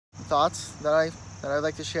thoughts that I'd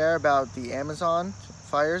like to share about the Amazon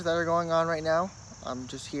fires that are going on right now. I'm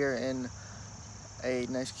just here in a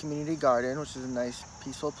nice community garden, which is a nice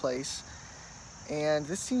peaceful place, and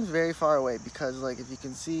this seems very far away because, like, if you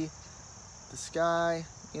can see the sky,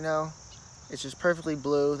 you know, it's just perfectly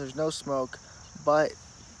blue. There's no smoke, but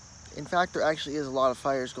in fact there actually is a lot of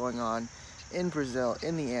fires going on in Brazil,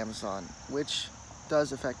 in the Amazon, which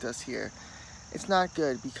does affect us here. It's not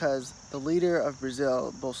good because the leader of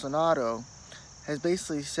Brazil, Bolsonaro, has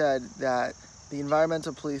basically said that the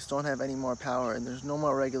environmental police don't have any more power and there's no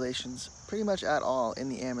more regulations pretty much at all in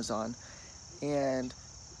the Amazon, and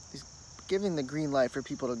he's giving the green light for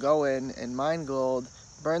people to go in and mine gold,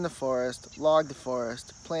 burn the forest, log the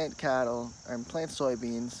forest, plant cattle, and plant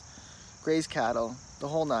soybeans, graze cattle, the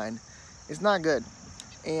whole nine. It's not good.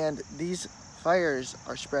 And these fires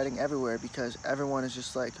are spreading everywhere because everyone is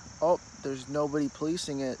just like, oh, there's nobody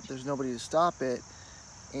policing it, there's nobody to stop it,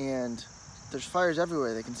 and there's fires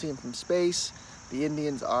everywhere. They can see them from space. The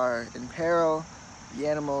Indians are in peril. The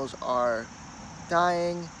animals are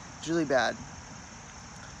dying. It's really bad.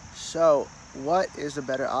 So what is a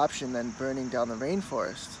better option than burning down the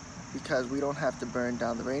rainforest? Because we don't have to burn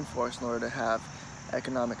down the rainforest in order to have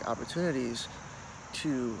economic opportunities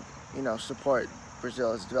to, you know, support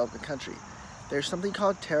Brazil as a developing country. There's something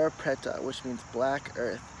called Terra Preta, which means black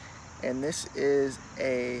earth, and this is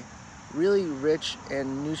a really rich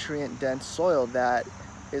and nutrient-dense soil that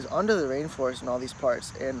is under the rainforest in all these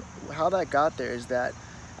parts. And how that got there is that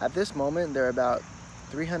at this moment there are about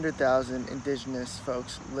 300,000 indigenous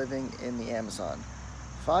folks living in the Amazon.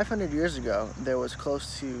 500 years ago there was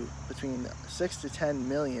close to between 6 to 10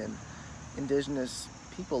 million indigenous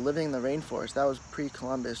people living in the rainforest. That was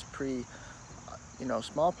pre-Columbus,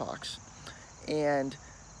 smallpox. And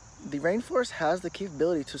the rainforest has the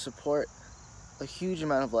capability to support a huge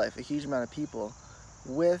amount of life, a huge amount of people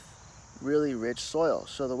with really rich soil.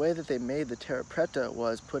 So the way that they made the Terra Preta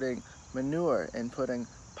was putting manure and putting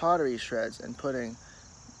pottery shreds and putting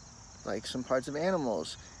like some parts of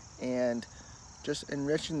animals and just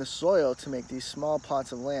enriching the soil to make these small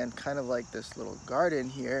plots of land, kind of like this little garden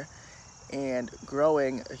here, and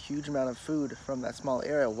growing a huge amount of food from that small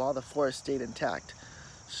area while the forest stayed intact.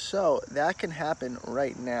 So that can happen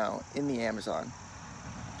right now in the Amazon.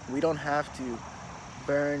 We don't have to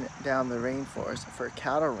burn down the rainforest for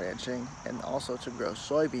cattle ranching and also to grow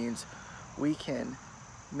soybeans. We can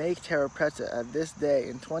make Terra Preta at this day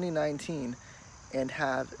in 2019 and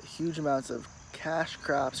have huge amounts of cash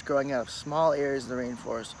crops growing out of small areas of the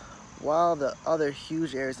rainforest while the other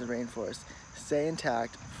huge areas of the rainforest stay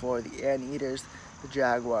intact for the anteaters, the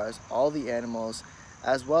jaguars, all the animals,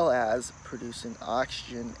 as well as producing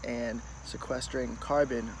oxygen and sequestering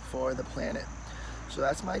carbon for the planet. So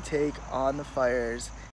that's my take on the fires